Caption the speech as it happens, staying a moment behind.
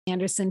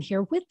Anderson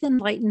here with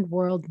Enlightened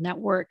World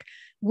Network.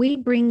 We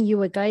bring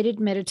you a guided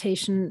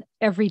meditation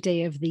every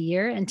day of the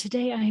year. And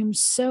today I am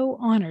so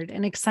honored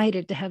and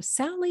excited to have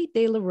Sally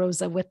De La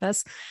Rosa with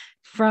us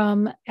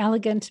from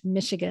Elegant,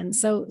 Michigan.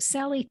 So,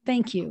 Sally,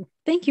 thank you.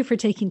 Thank you for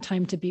taking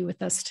time to be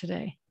with us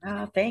today.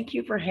 Thank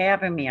you for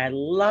having me. I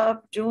love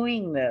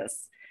doing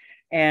this.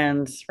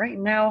 And right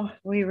now,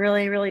 we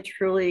really,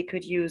 truly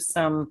could use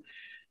some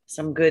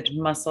good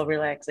muscle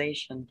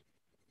relaxation.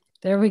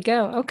 There we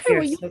go. Okay, You're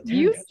well,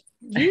 so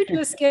you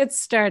just get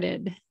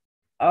started.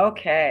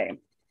 Okay.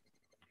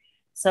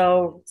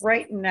 So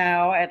right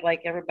now, I'd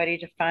like everybody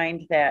to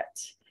find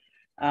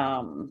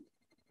um,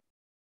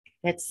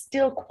 that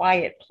still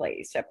quiet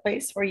place, a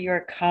place where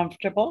you're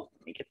comfortable.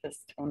 Let me get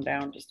this toned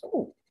down just,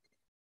 oh,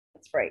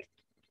 that's right.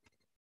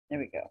 There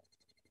we go.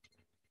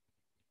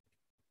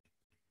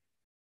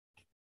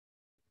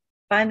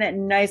 Find that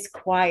nice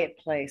quiet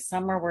place,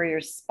 somewhere where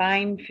your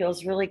spine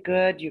feels really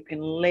good. You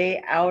can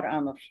lay out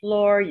on the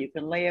floor. You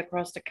can lay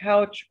across the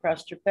couch,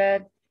 across your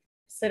bed,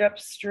 sit up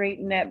straight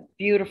in that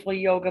beautiful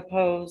yoga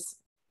pose.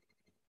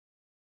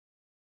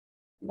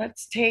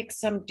 Let's take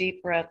some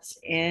deep breaths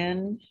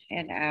in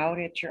and out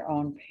at your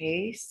own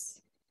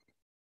pace.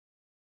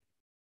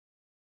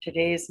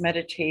 Today's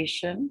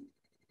meditation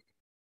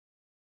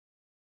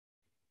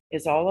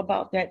is all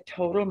about that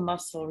total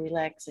muscle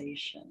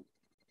relaxation,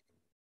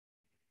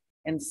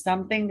 and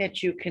something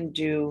that you can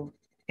do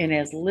in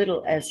as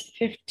little as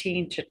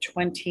 15 to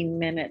 20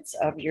 minutes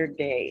of your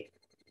day.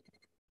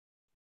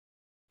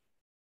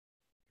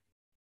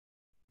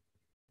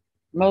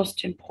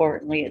 Most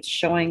importantly, it's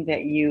showing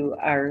that you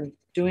are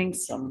doing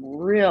some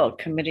real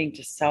committing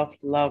to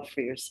self-love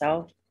for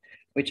yourself,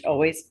 which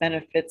always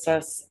benefits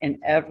us in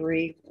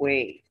every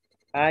way,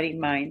 body,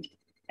 mind,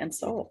 and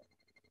soul.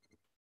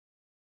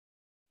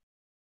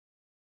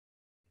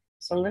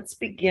 So let's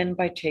begin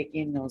by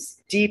taking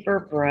those deeper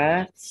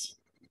breaths,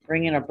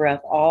 bringing a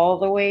breath all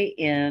the way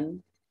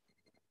in.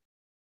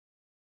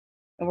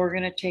 And we're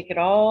going to take it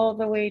all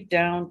the way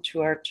down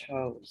to our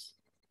toes.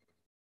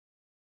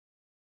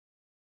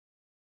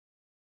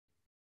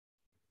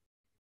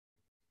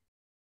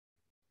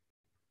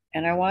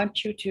 And I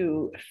want you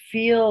to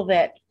feel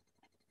that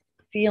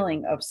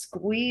feeling of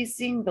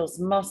squeezing those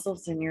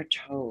muscles in your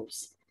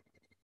toes.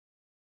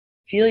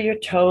 Feel your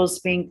toes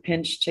being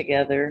pinched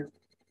together.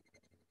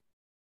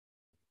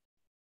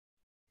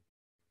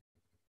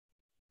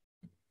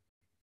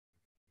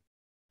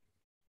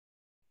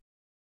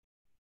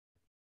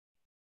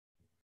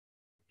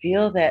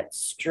 Feel that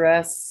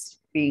stress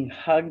being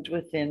hugged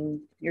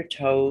within your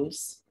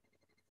toes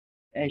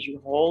as you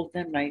hold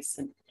them nice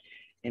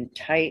and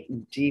tight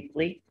and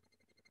deeply.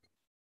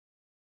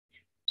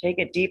 Take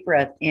a deep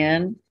breath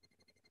in.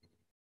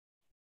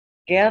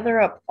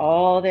 Gather up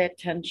all that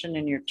tension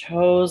in your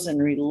toes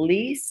and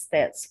release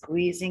that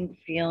squeezing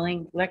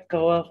feeling. Let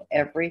go of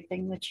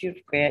everything that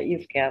you've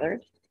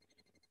gathered.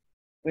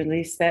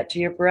 Release that to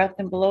your breath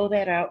and blow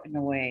that out and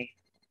away.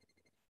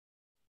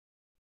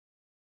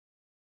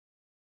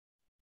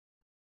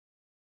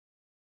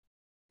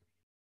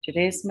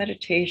 Today's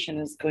meditation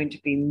is going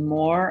to be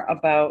more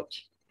about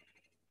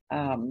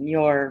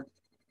your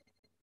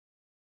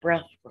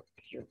breath work,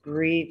 your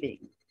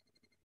breathing,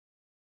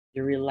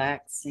 your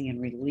relaxing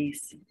and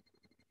releasing.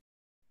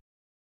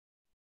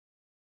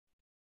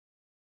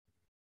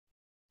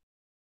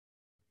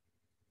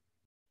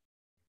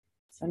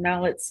 So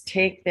now let's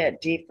take that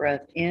deep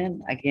breath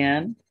in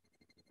again.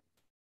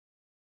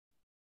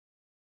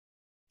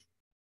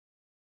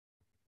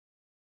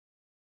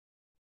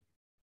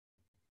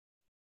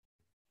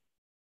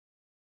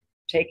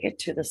 Take it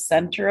to the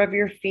center of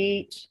your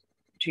feet,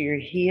 to your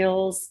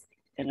heels,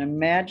 and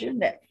imagine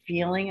that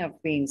feeling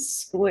of being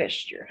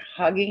squished. You're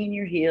hugging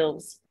your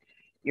heels,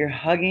 you're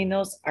hugging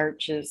those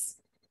arches,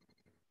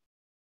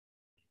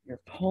 you're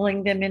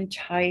pulling them in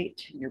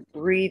tight, and you're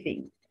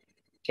breathing.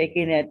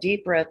 Taking that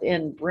deep breath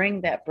in,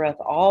 bring that breath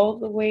all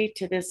the way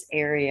to this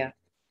area.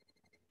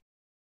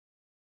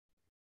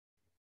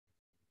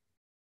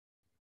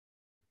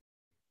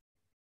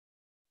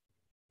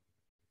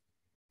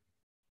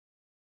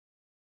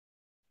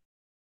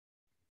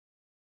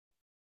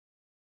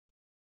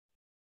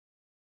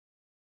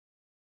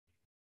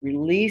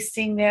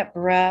 Releasing that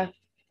breath,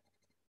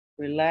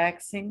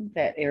 relaxing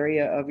that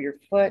area of your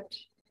foot.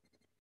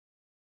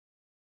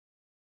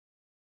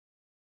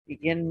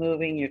 Begin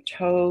moving your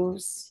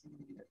toes,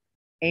 your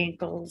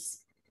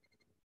ankles.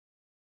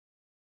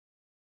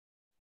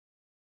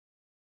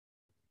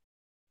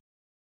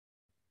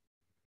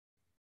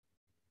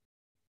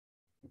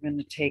 We're going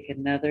to take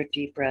another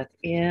deep breath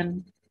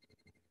in,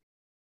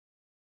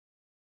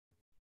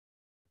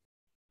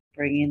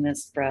 bringing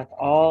this breath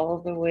all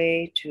the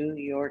way to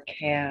your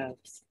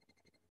calves.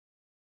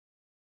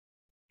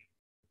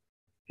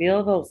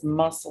 Feel those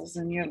muscles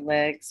in your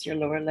legs, your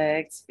lower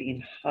legs,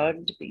 being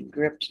hugged, being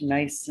gripped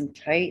nice and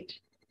tight,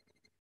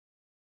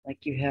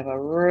 like you have a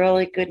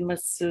really good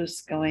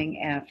masseuse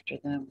going after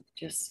them.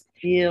 Just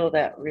feel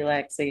that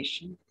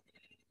relaxation.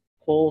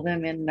 Pull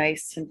them in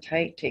nice and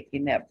tight,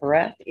 taking that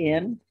breath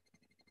in.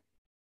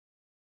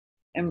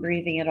 and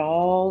breathing it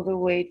all the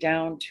way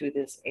down to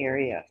this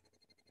area.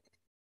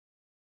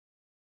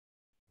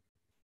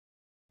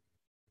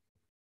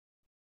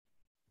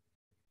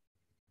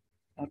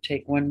 I'll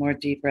take one more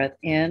deep breath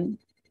in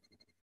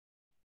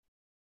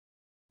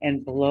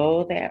and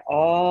blow that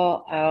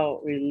all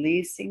out,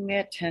 releasing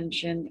that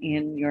tension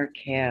in your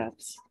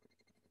calves.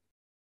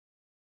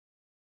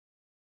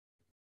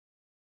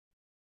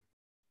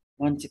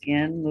 Once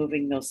again,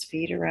 moving those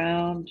feet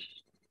around,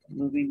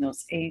 moving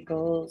those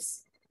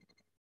ankles.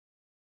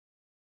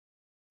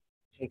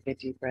 Take a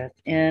deep breath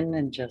in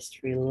and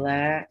just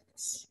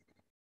relax.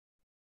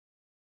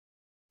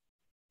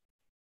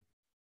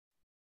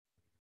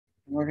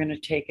 We're going to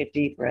take a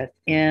deep breath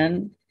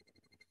in,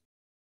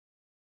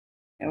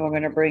 and we're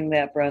going to bring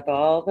that breath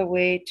all the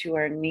way to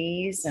our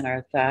knees and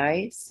our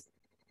thighs.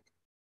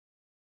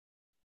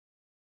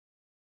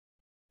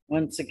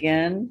 Once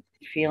again,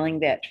 feeling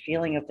that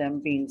feeling of them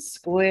being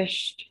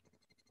squished,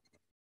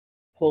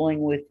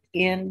 pulling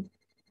within,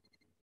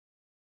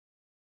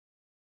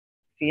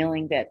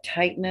 feeling that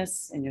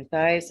tightness in your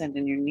thighs and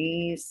in your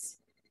knees,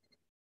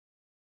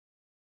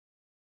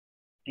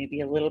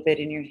 maybe a little bit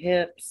in your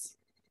hips.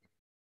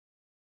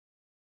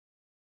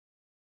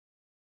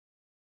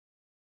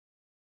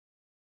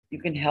 You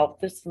can help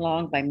this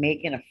along by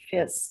making a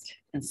fist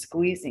and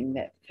squeezing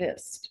that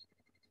fist.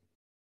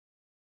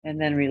 And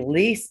then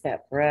release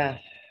that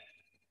breath.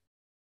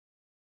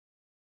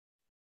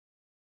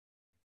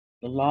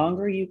 The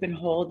longer you can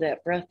hold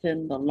that breath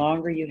in, the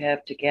longer you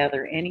have to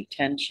gather any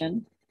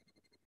tension,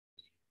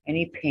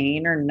 any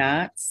pain or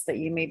knots that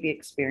you may be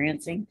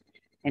experiencing,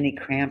 any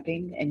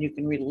cramping, and you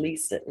can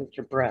release it with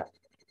your breath.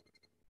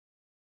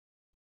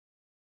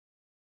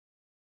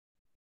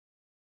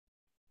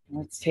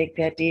 Let's take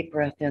that deep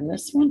breath in.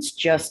 This one's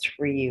just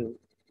for you.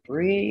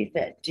 Breathe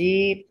that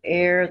deep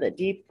air, that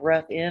deep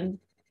breath in,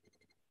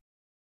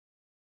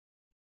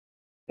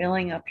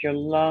 filling up your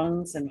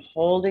lungs and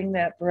holding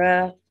that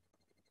breath,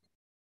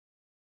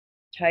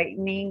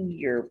 tightening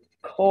your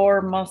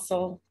core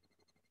muscle,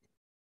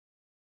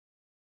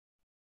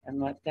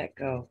 and let that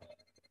go.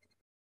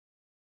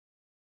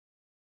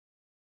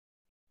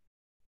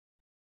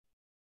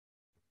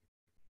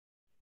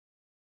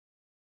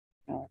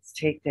 Now let's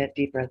take that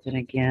deep breath in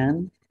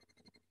again.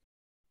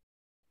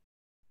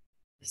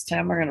 This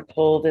time we're going to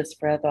pull this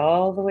breath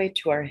all the way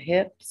to our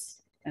hips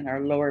and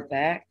our lower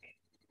back,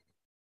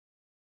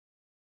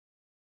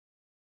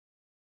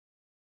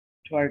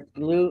 to our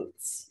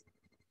glutes.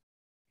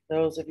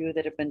 Those of you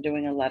that have been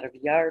doing a lot of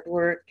yard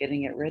work,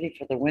 getting it ready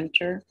for the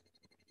winter,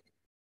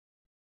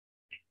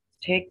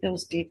 take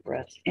those deep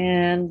breaths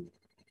in,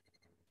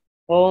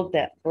 hold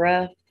that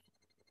breath.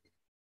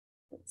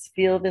 Let's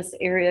feel this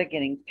area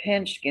getting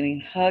pinched, getting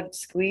hugged,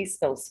 squeeze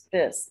those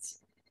fists.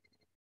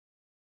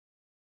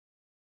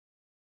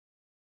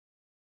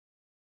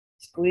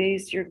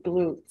 Squeeze your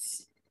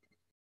glutes.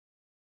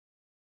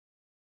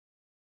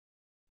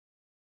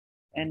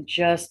 And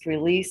just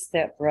release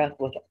that breath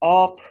with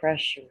all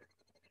pressure.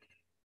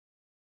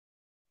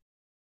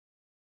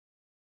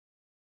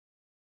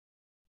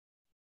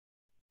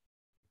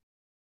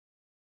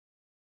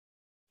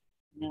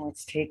 Now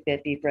let's take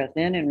that deep breath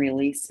in and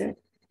release it.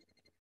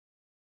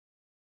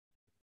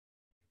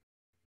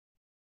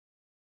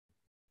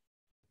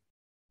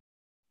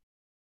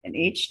 And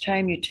each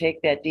time you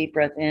take that deep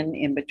breath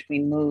in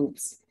between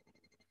moves,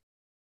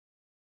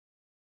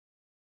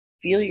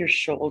 feel your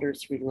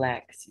shoulders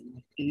relaxing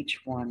with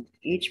each one.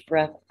 Each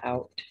breath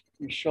out,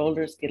 your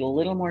shoulders get a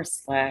little more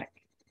slack,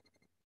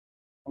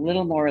 a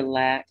little more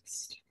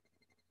relaxed.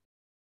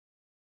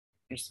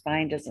 Your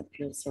spine doesn't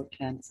feel so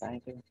tense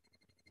either.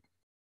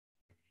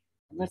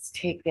 And let's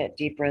take that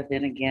deep breath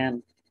in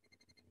again.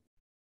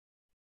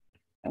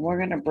 And we're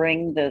going to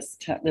bring this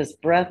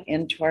breath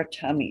into our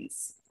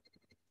tummies,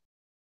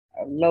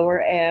 our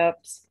lower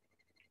abs,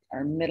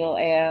 our middle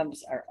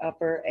abs, our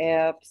upper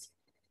abs.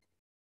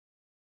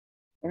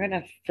 We're going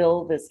to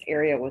fill this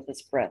area with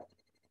this breath,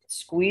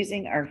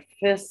 squeezing our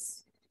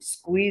fists,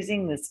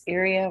 squeezing this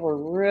area. We're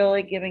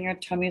really giving our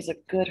tummies a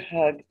good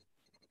hug.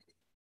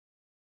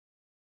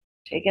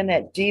 Taking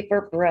that deeper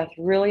breath,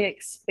 really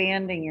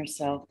expanding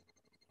yourself.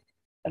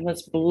 And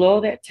let's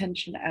blow that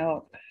tension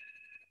out.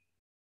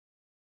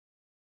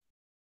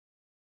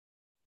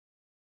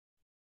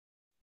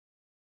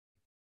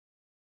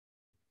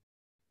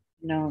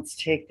 Now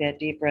let's take that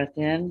deep breath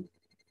in,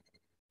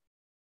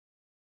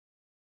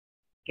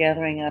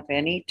 gathering up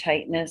any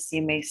tightness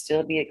you may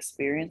still be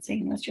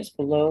experiencing. Let's just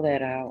blow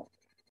that out.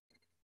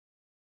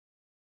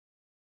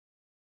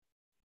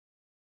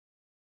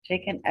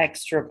 Take an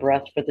extra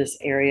breath for this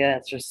area,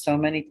 as there's so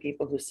many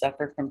people who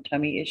suffer from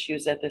tummy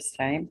issues at this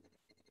time.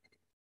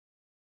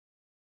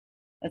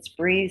 Let's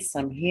breathe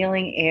some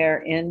healing air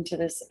into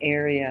this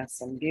area,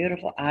 some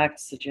beautiful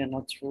oxygen.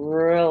 Let's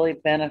really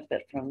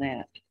benefit from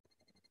that.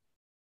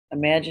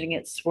 Imagining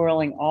it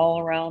swirling all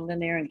around in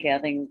there and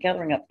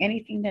gathering up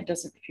anything that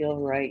doesn't feel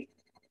right.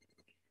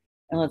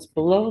 And let's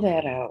blow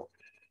that out.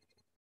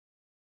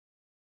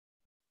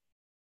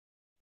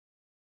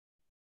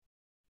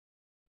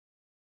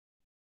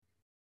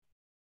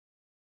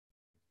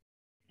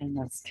 And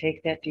let's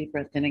take that deep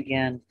breath in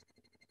again.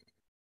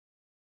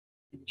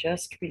 And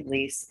just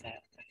release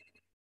that.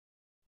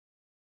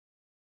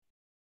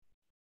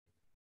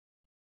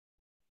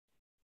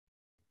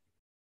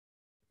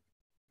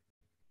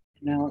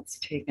 Now let's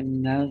take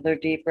another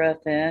deep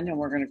breath in, and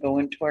we're going to go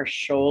into our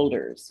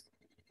shoulders,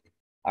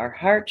 our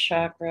heart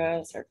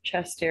chakras, our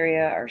chest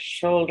area, our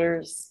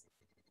shoulders.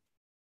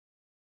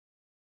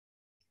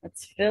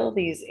 Let's fill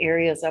these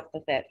areas up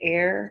with that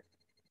air.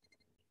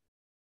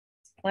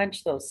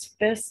 Clench those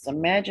fists.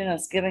 Imagine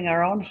us giving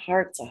our own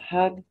hearts a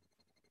hug.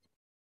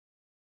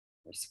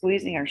 We're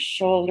squeezing our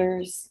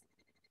shoulders.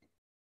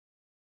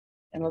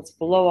 And let's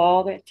blow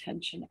all that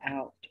tension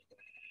out.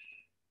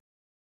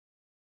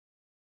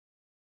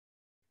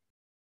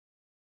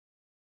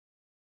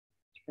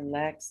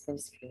 Relax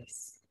those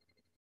fists.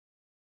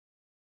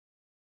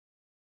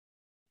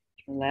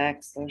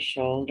 Relax those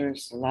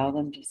shoulders. Allow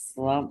them to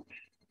slump.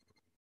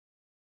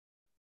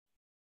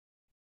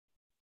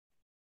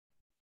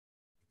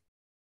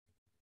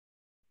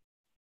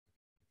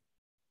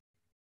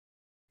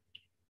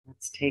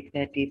 Let's take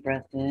that deep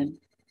breath in.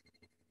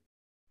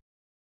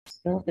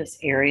 Fill this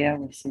area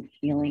with some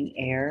healing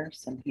air,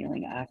 some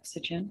healing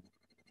oxygen.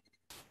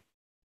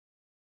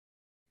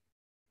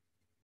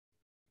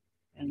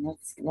 And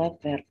let's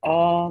let that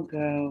all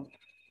go.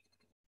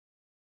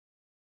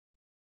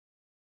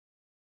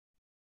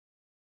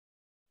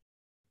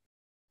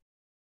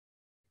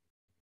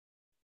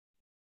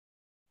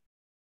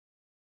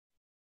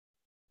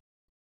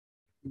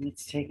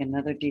 Let's take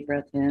another deep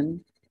breath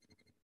in.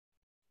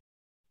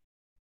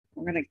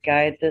 We're going to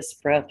guide this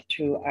breath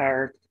to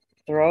our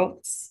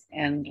throats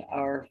and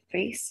our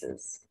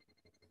faces.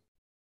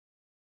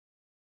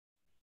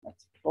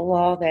 Let's pull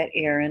all that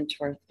air into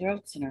our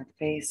throats and our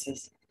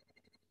faces.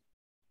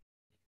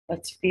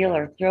 Let's feel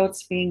our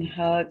throats being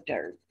hugged,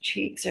 our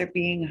cheeks are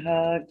being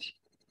hugged,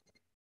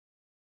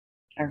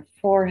 our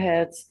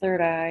foreheads,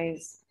 third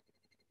eyes.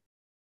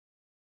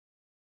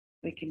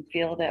 We can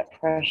feel that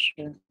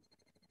pressure.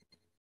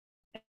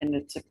 And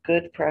it's a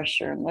good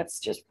pressure. And let's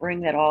just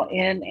bring that all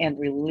in and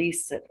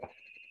release it.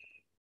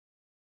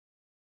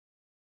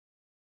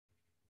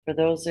 For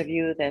those of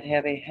you that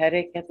have a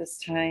headache at this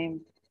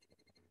time,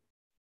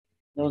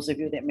 those of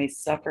you that may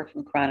suffer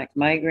from chronic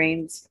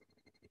migraines,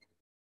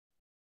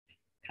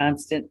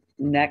 constant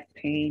neck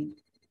pain,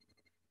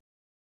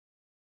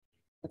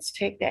 let's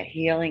take that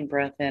healing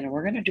breath in. And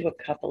we're going to do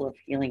a couple of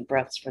healing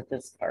breaths for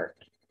this part.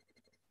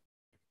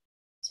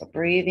 So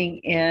breathing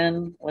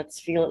in, let's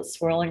feel it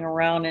swirling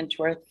around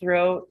into our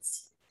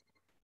throats,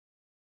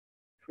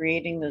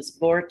 creating this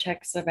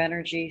vortex of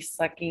energy,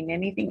 sucking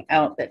anything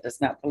out that does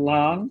not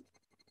belong,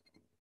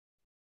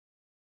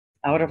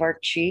 out of our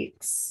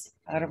cheeks,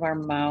 out of our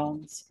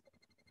mouths,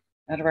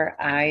 out of our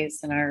eyes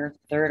and our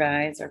third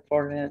eyes, our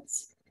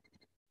foreheads,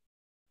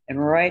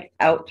 and right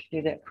out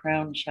through that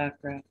crown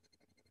chakra,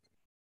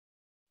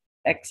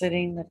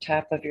 exiting the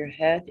top of your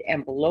head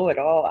and blow it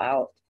all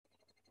out.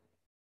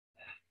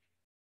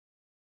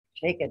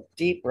 Take a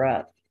deep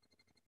breath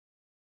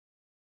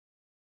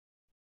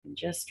and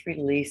just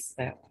release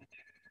that one.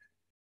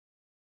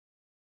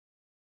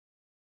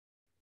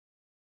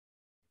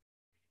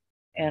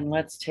 And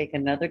let's take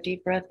another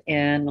deep breath in,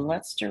 and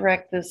let's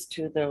direct this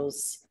to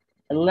those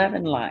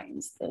 11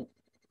 lines, the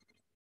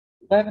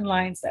 11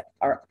 lines that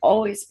are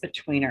always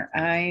between our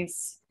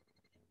eyes.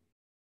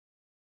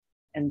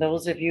 And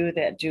those of you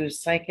that do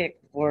psychic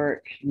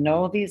work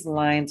know these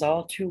lines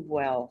all too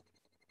well.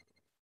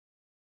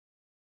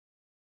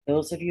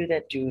 Those of you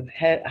that do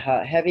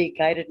heavy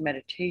guided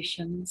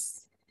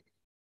meditations,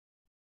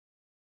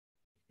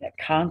 that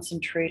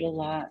concentrate a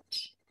lot,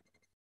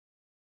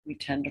 we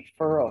tend to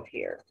furrow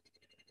here.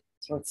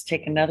 So let's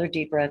take another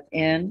deep breath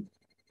in.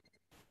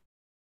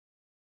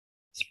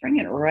 Let's bring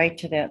it right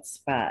to that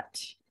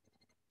spot.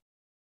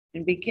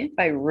 And begin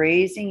by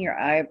raising your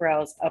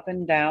eyebrows up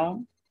and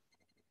down,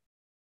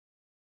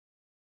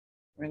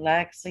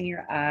 relaxing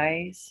your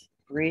eyes,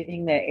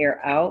 breathing the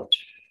air out.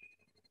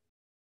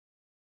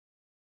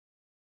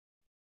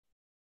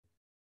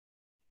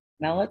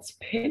 Now let's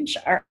pinch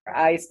our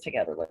eyes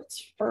together.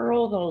 Let's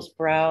furrow those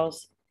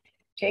brows.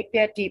 Take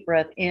that deep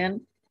breath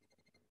in.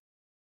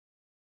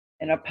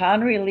 And upon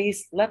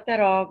release, let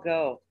that all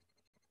go.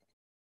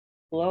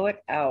 Blow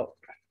it out.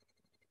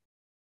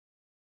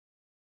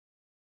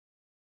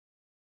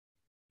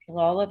 Feel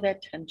all of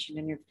that tension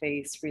in your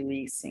face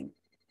releasing,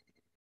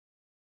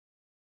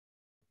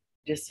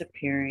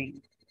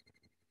 disappearing,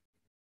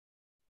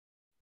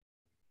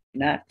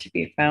 not to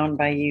be found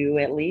by you,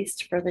 at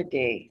least for the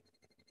day.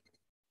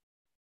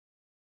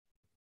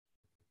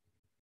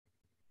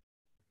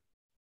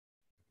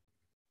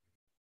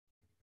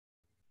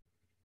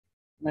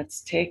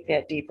 Let's take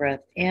that deep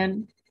breath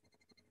in.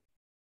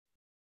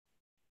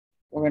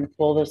 We're going to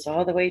pull this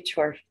all the way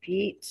to our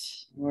feet.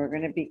 We're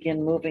going to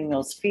begin moving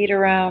those feet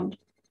around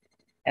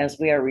as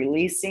we are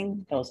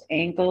releasing those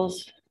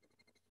ankles,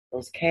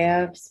 those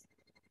calves,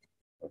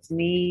 those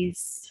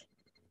knees,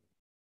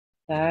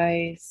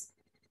 thighs,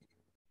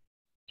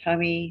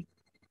 tummy,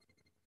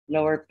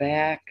 lower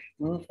back.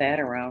 Move that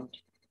around.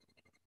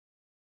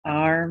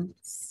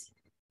 arms,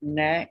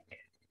 neck,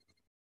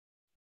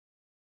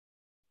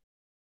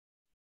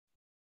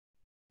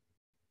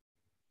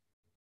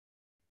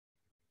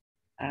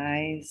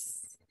 eyes.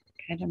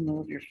 Kind of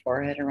move your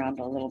forehead around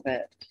a little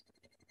bit.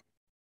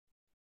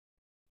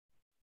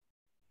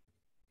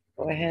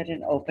 Go ahead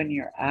and open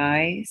your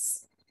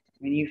eyes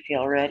when you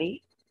feel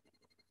ready.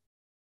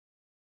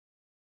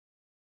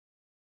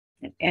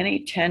 And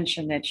any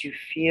tension that you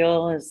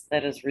feel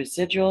that is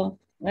residual,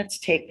 let's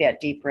take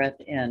that deep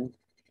breath in.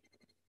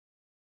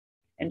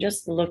 And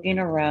just looking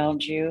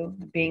around you,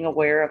 being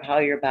aware of how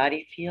your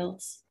body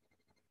feels,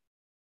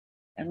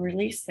 and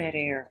release that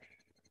air.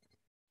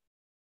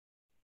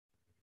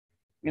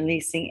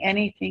 Releasing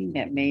anything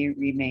that may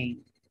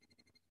remain.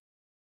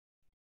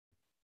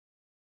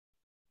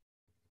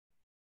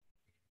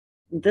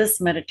 This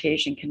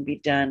meditation can be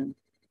done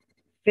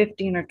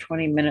 15 or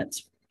 20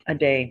 minutes a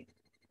day.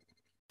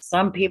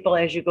 Some people,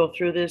 as you go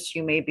through this,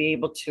 you may be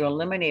able to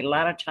eliminate a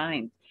lot of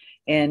time,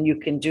 and you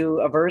can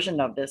do a version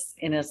of this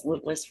in as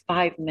little as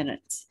 5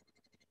 minutes.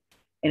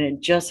 And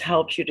it just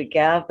helps you to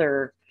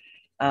gather.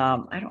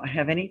 I don't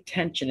have any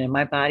tension in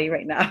my body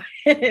right now.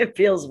 It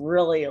feels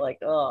really like,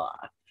 oh,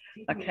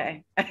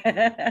 okay.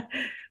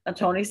 And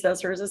Tony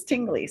says hers is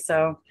tingly.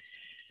 So,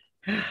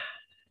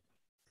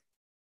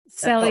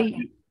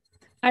 Sally,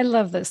 I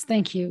love this.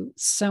 Thank you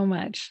so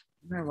much.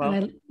 You're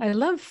welcome. And I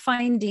love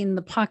finding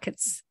the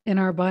pockets in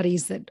our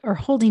bodies that are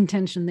holding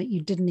tension that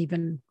you didn't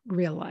even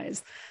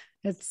realize.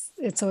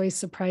 It's always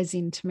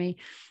surprising to me.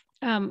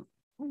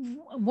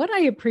 What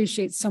I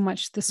appreciate so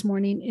much this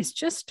morning is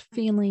just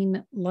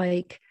feeling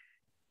like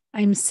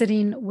I'm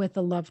sitting with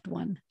a loved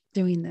one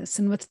doing this,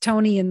 and with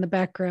Tony in the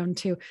background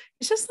too.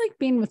 It's just like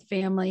being with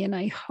family. And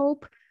I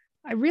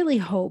really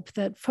hope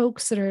that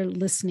folks that are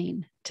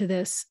listening to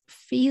this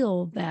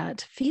feel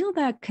that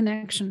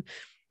connection.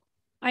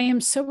 I am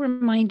so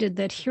reminded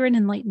that here in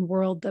Enlightened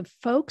World, the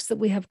folks that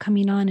we have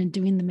coming on and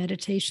doing the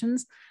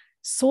meditations,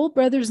 soul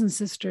brothers and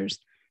sisters.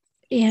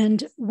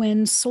 And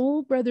when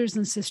soul brothers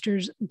and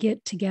sisters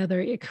get together,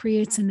 it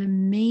creates an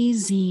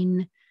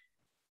amazing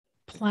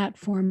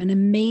platform, an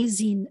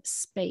amazing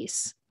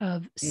space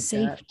of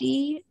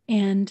safety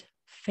and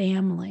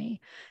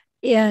family.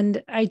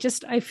 And I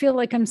feel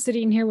like I'm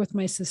sitting here with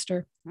my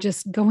sister,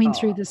 just going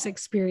through this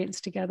experience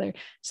together.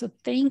 So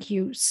thank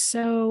you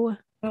so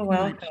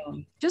much,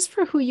 just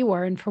for who you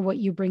are and for what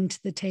you bring to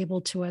the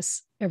table to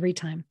us every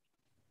time.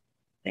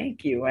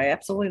 Thank you. I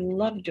absolutely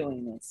love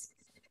doing this.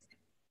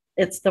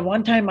 It's the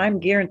one time I'm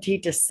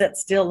guaranteed to sit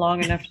still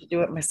long enough to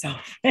do it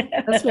myself.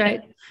 That's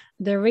right.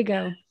 There we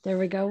go.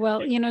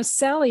 Well,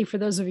 Sally, for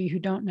those of you who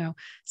don't know,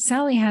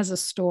 Sally has a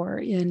store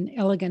in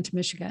Elegant,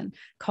 Michigan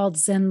called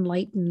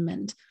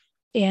Zenlightenment.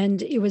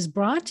 And it was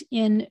brought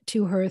in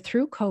to her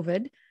through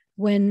COVID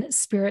when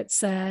Spirit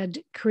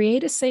said,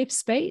 create a safe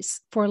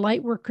space for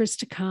light workers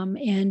to come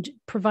and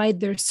provide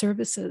their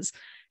services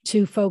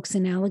to folks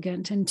in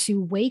Elegant, and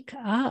to wake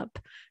up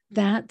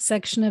that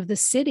section of the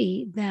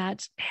city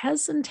that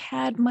hasn't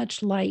had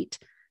much light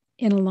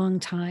in a long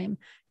time.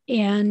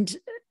 And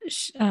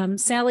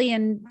Sally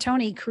and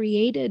Tony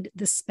created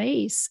the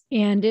space,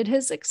 and it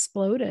has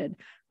exploded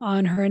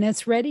on her, and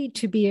it's ready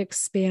to be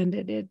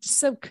expanded.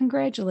 So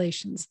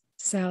congratulations,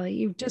 Sally.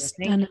 You've just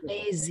done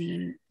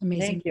amazing.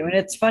 Thank you. And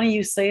it's funny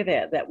you say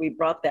that we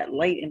brought that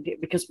light in,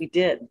 because we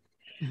did.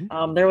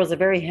 Mm-hmm. There was a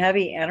very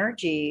heavy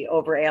energy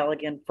over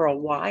Allegan for a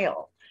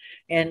while.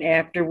 And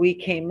after we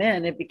came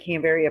in, it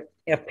became very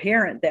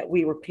apparent that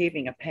we were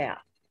paving a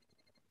path.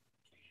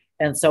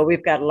 And so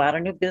we've got a lot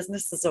of new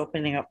businesses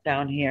opening up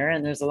down here,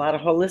 and there's a lot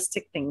of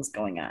holistic things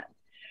going on.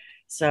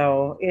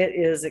 So it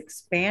is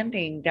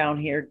expanding down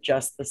here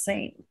just the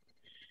same.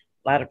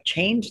 A lot of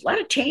changes.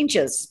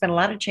 There's been a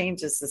lot of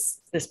changes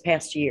this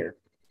past year.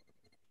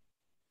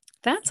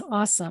 That's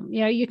awesome.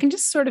 Yeah, you can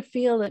just sort of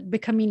feel it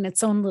becoming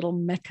its own little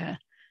mecca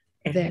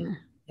there.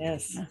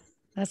 Yes. Yeah,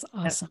 that's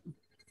awesome.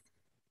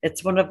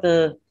 It's one of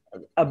the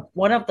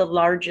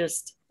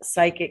largest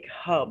psychic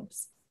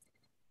hubs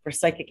for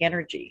psychic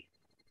energy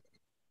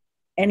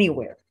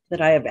anywhere that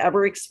I have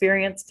ever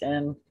experienced.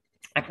 And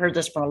I've heard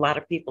this from a lot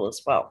of people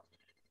as well.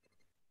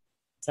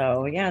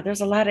 So yeah,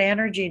 there's a lot of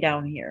energy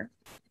down here.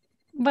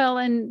 Well,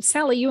 and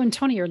Sally, you and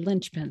Tony are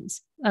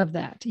linchpins of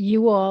that.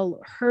 You all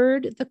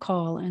heard the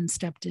call and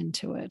stepped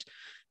into it.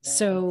 Yes.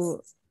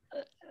 So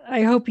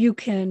I hope you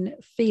can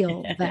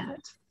feel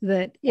that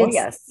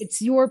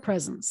it's your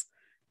presence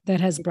that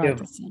has brought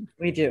this in.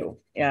 We do.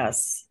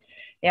 Yes.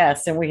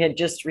 And we had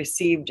just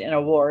received an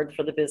award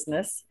for the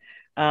business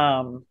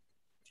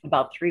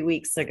about 3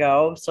 weeks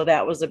ago. So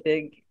that was a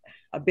big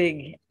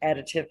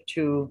additive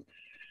to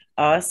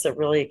us. It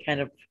really kind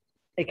of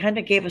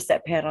gave us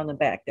that pat on the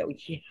back that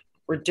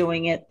we're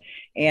doing it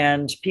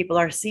and people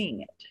are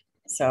seeing it.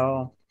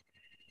 So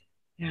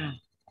yeah,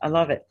 I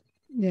love it.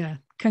 Yeah.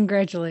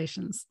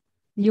 Congratulations.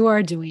 You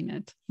are doing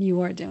it.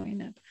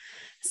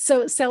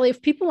 So Sally,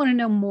 if people want to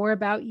know more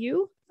about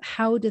you,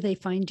 how do they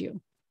find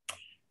you?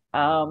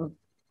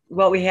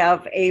 Well, we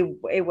have a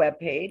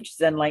webpage,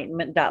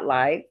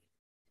 zenlightenment.live.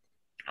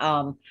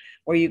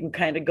 where you can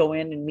kind of go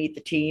in and meet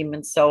the team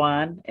and so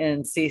on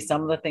and see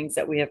some of the things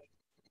that we have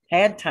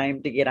had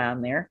time to get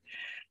on there.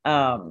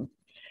 Um,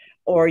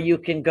 or you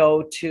can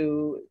go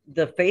to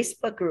the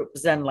Facebook group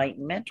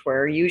Zenlightenment,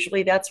 where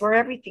usually that's where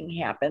everything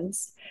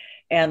happens.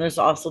 And there's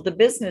also the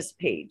business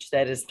page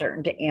that is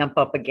starting to amp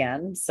up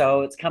again.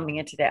 So it's coming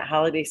into that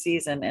holiday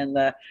season,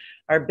 and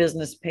our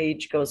business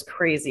page goes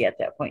crazy at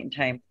that point in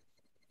time.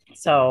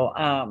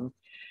 So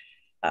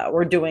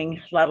we're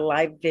doing a lot of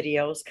live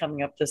videos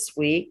coming up this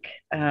week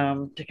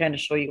to kind of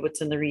show you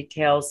what's in the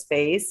retail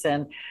space.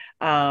 And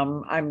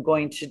I'm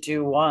going to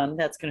do one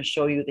that's going to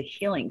show you the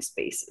healing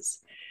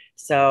spaces.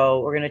 So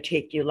we're going to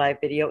take you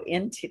live video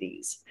into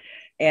these.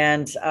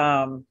 And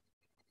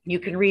you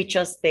can reach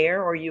us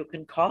there, or you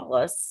can call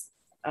us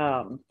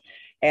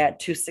at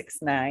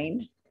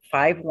 269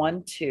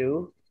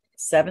 512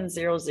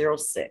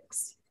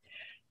 7006.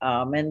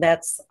 And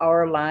that's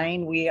our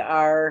line. We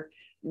are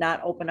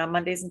not open on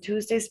Mondays and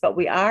Tuesdays, but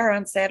we are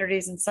on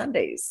Saturdays and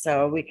Sundays.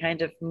 So we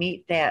kind of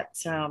meet that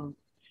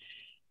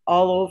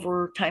all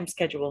over time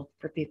schedule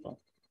for people.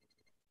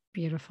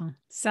 Beautiful.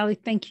 Sally,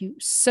 thank you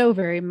so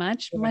very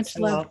much. You're Much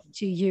so love welcome.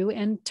 to you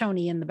and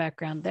Tony in the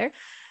background there.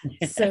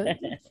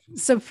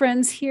 So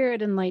friends here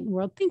at Enlightened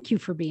World, thank you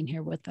for being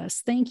here with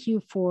us. Thank you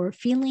for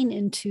feeling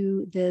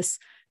into this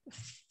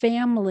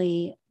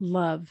family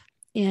love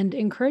and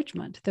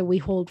encouragement that we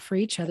hold for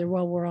each other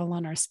while we're all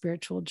on our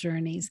spiritual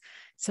journeys.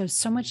 So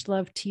much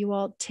love to you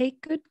all.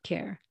 Take good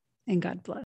care, and God bless.